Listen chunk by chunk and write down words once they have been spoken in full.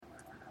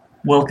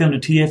Welcome to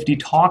TFD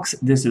Talks.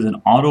 This is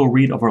an auto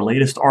read of our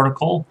latest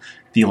article,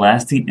 The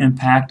Lasting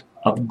Impact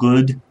of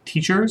Good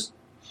Teachers.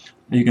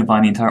 You can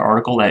find the entire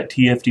article at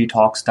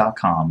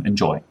tfdtalks.com.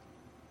 Enjoy.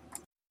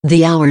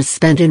 The hours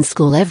spent in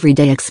school every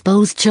day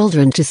expose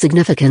children to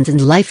significant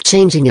and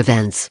life-changing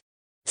events.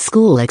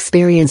 School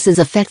experiences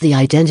affect the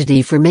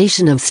identity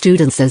formation of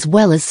students as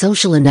well as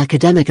social and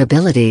academic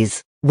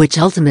abilities, which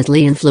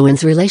ultimately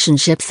influence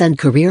relationships and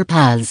career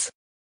paths.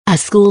 A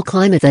school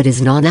climate that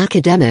is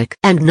non-academic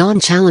and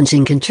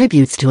non-challenging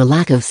contributes to a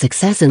lack of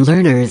success in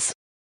learners.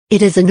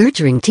 It is a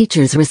nurturing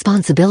teacher's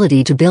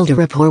responsibility to build a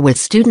rapport with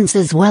students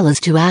as well as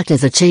to act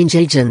as a change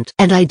agent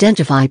and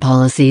identify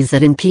policies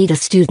that impede a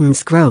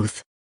student's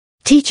growth.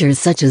 Teachers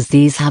such as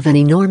these have an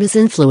enormous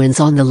influence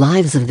on the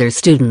lives of their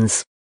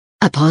students.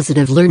 A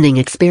positive learning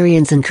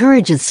experience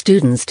encourages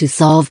students to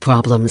solve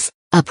problems,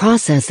 a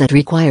process that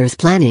requires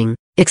planning,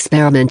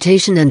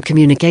 experimentation and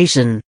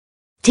communication.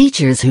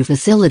 Teachers who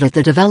facilitate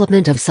the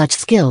development of such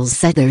skills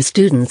set their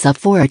students up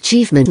for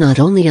achievement not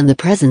only in the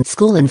present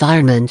school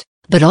environment,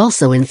 but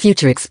also in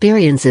future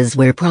experiences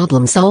where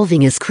problem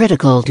solving is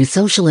critical to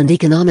social and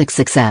economic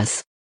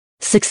success.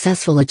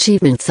 Successful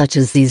achievements such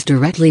as these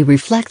directly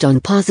reflect on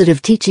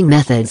positive teaching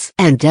methods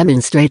and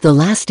demonstrate the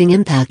lasting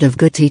impact of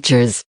good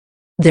teachers.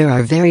 There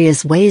are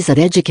various ways that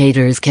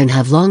educators can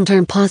have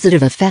long-term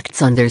positive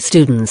effects on their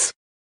students.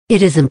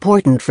 It is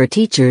important for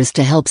teachers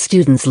to help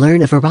students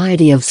learn a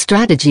variety of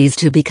strategies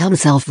to become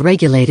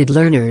self-regulated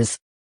learners.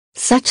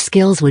 Such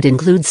skills would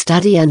include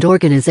study and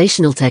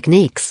organizational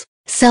techniques,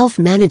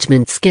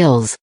 self-management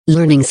skills,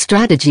 learning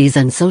strategies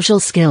and social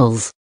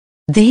skills.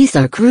 These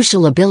are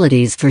crucial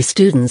abilities for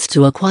students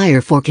to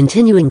acquire for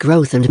continuing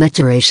growth and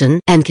maturation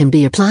and can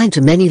be applied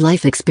to many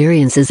life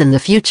experiences in the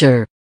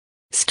future.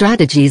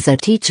 Strategies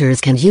that teachers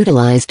can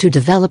utilize to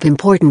develop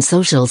important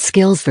social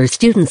skills for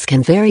students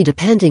can vary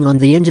depending on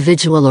the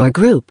individual or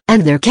group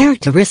and their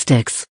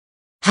characteristics.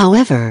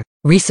 However,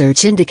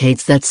 research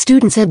indicates that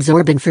students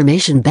absorb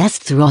information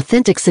best through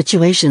authentic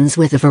situations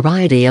with a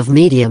variety of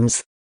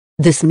mediums.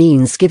 This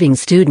means giving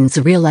students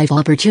real-life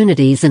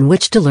opportunities in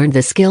which to learn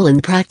the skill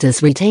and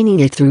practice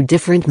retaining it through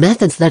different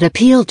methods that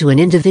appeal to an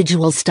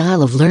individual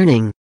style of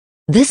learning.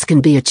 This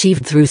can be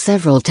achieved through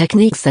several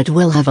techniques that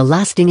will have a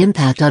lasting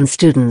impact on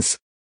students.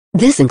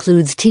 This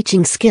includes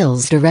teaching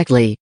skills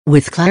directly,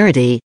 with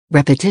clarity,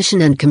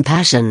 repetition and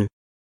compassion.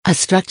 A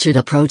structured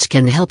approach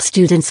can help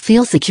students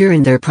feel secure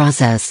in their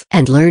process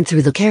and learn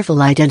through the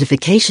careful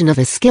identification of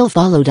a skill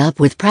followed up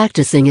with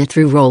practicing it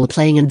through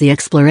role-playing and the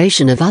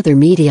exploration of other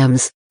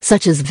mediums,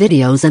 such as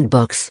videos and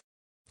books.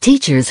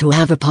 Teachers who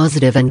have a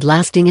positive and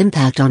lasting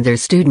impact on their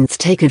students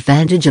take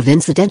advantage of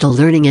incidental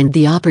learning and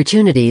the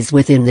opportunities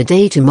within the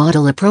day to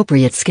model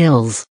appropriate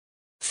skills.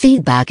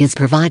 Feedback is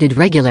provided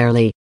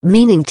regularly,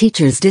 meaning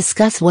teachers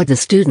discuss what the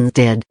student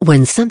did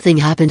when something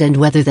happened and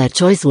whether that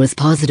choice was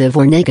positive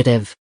or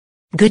negative.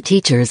 Good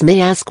teachers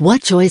may ask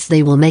what choice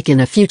they will make in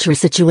a future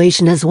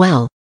situation as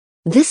well.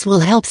 This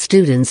will help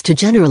students to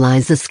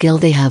generalize the skill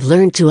they have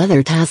learned to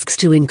other tasks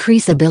to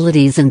increase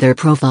abilities in their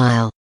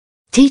profile.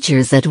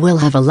 Teachers that will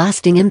have a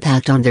lasting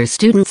impact on their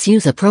students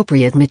use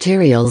appropriate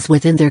materials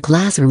within their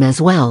classroom as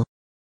well.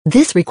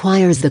 This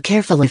requires the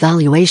careful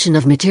evaluation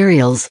of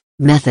materials,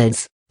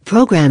 methods,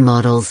 program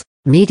models,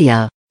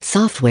 media,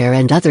 software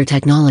and other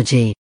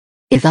technology.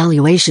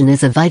 Evaluation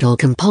is a vital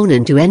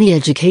component to any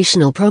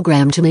educational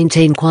program to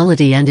maintain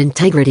quality and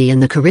integrity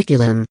in the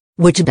curriculum,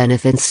 which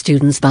benefits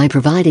students by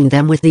providing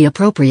them with the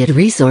appropriate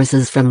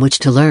resources from which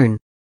to learn.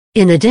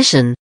 In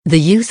addition, the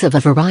use of a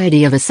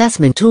variety of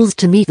assessment tools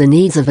to meet the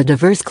needs of a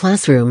diverse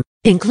classroom,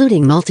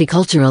 including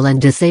multicultural and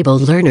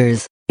disabled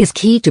learners, is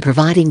key to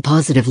providing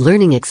positive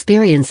learning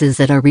experiences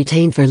that are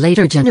retained for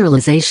later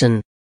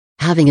generalization.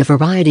 Having a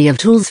variety of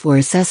tools for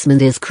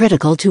assessment is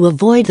critical to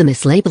avoid the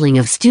mislabeling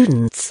of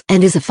students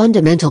and is a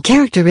fundamental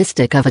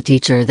characteristic of a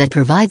teacher that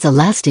provides a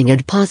lasting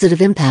and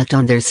positive impact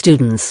on their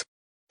students.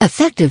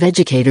 Effective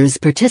educators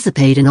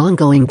participate in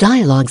ongoing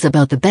dialogues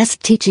about the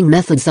best teaching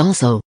methods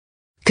also.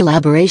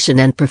 Collaboration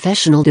and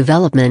professional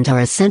development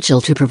are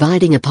essential to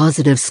providing a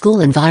positive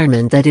school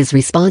environment that is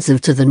responsive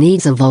to the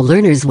needs of all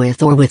learners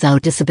with or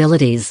without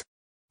disabilities.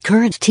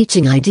 Current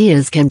teaching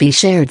ideas can be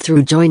shared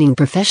through joining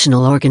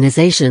professional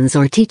organizations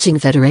or teaching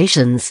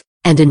federations,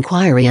 and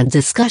inquiry and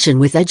discussion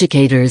with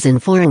educators in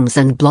forums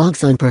and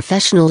blogs on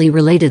professionally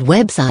related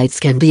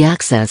websites can be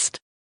accessed.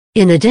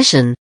 In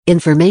addition,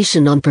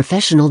 information on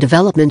professional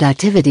development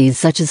activities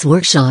such as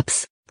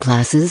workshops,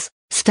 classes,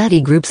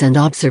 study groups and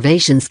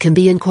observations can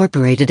be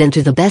incorporated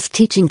into the best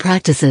teaching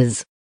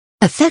practices.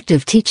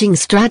 Effective teaching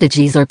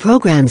strategies or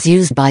programs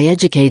used by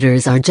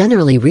educators are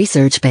generally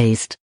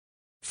research-based.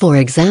 For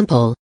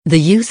example, the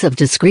use of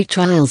discrete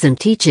trials in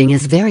teaching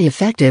is very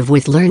effective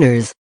with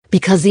learners,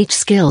 because each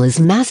skill is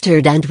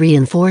mastered and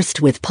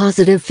reinforced with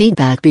positive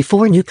feedback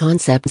before new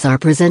concepts are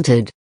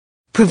presented.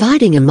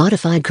 Providing a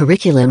modified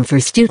curriculum for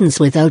students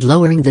without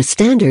lowering the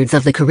standards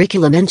of the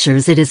curriculum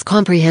ensures it is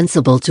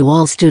comprehensible to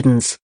all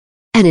students.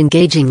 An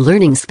engaging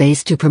learning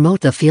space to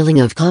promote the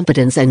feeling of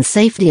competence and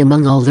safety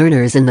among all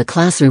learners in the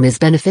classroom is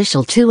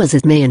beneficial too, as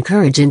it may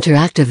encourage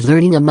interactive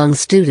learning among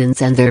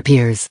students and their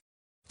peers.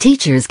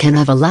 Teachers can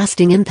have a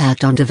lasting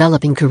impact on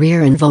developing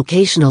career and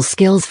vocational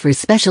skills for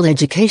special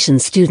education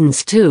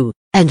students too,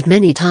 and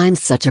many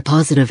times such a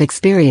positive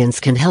experience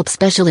can help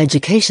special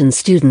education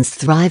students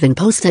thrive in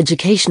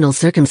post-educational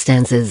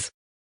circumstances.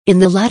 In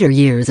the latter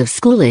years of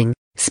schooling,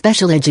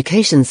 special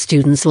education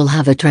students will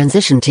have a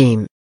transition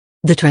team.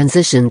 The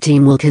transition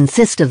team will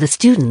consist of the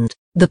student,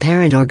 the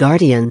parent or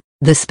guardian,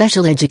 the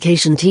special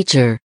education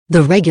teacher,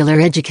 the regular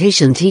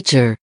education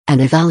teacher, an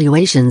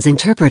evaluations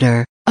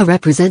interpreter, a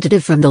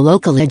representative from the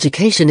local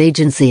education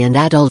agency, and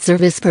adult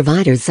service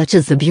providers such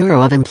as the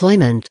Bureau of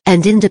Employment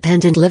and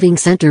Independent Living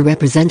Center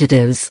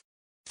representatives.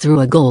 Through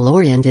a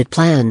goal-oriented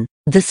plan,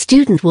 the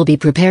student will be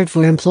prepared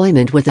for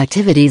employment with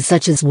activities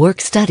such as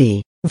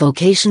work-study,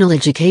 vocational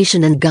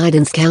education and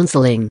guidance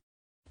counseling.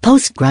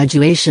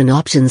 Post-graduation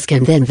options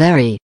can then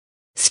vary.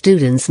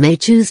 Students may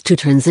choose to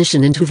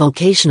transition into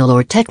vocational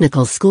or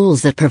technical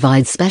schools that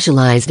provide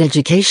specialized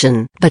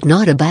education, but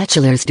not a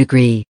bachelor's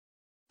degree.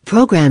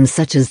 Programs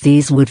such as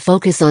these would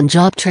focus on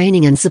job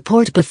training and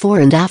support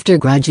before and after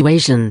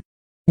graduation.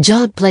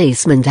 Job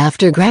placement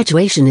after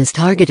graduation is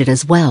targeted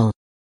as well.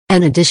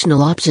 An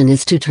additional option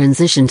is to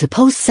transition to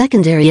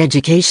post-secondary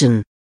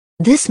education.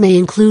 This may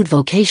include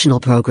vocational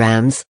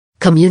programs,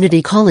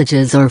 community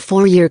colleges or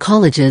four-year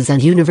colleges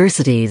and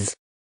universities.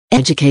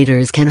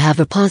 Educators can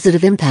have a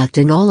positive impact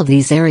in all of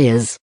these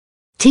areas.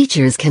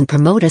 Teachers can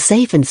promote a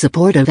safe and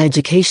supportive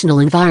educational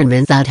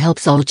environment that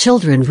helps all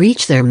children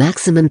reach their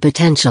maximum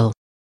potential.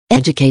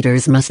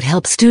 Educators must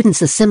help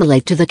students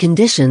assimilate to the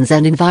conditions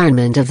and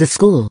environment of the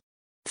school.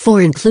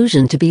 For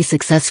inclusion to be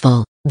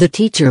successful, the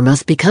teacher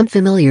must become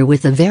familiar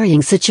with the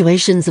varying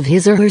situations of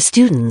his or her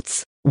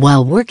students,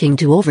 while working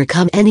to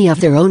overcome any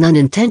of their own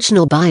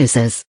unintentional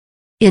biases.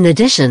 In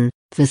addition,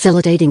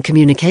 facilitating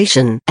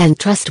communication and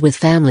trust with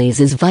families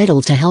is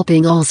vital to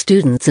helping all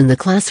students in the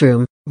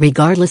classroom,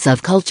 regardless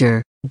of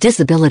culture,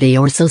 disability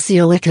or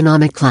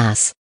socioeconomic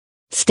class.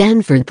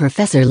 Stanford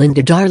professor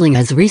Linda Darling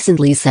has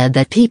recently said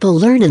that people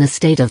learn in a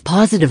state of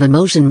positive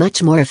emotion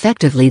much more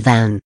effectively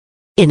than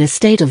in a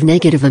state of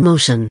negative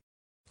emotion.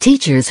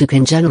 Teachers who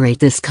can generate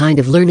this kind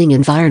of learning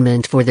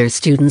environment for their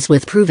students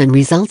with proven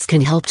results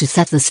can help to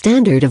set the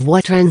standard of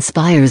what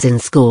transpires in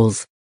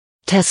schools.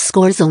 Test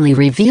scores only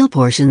reveal a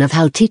portion of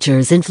how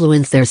teachers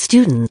influence their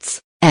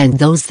students, and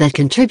those that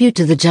contribute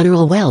to the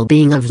general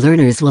well-being of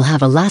learners will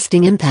have a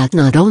lasting impact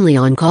not only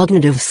on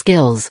cognitive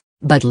skills,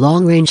 but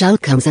long-range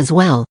outcomes as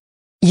well.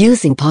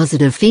 Using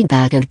positive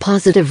feedback and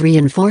positive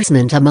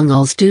reinforcement among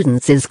all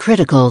students is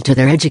critical to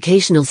their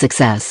educational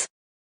success.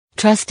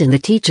 Trust in the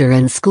teacher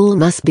and school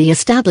must be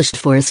established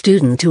for a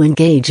student to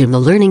engage in the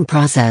learning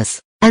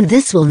process, and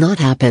this will not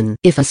happen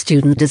if a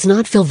student does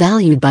not feel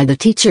valued by the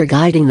teacher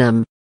guiding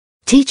them.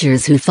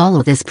 Teachers who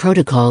follow this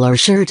protocol are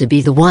sure to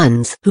be the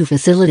ones who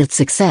facilitate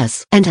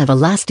success and have a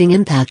lasting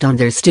impact on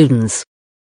their students.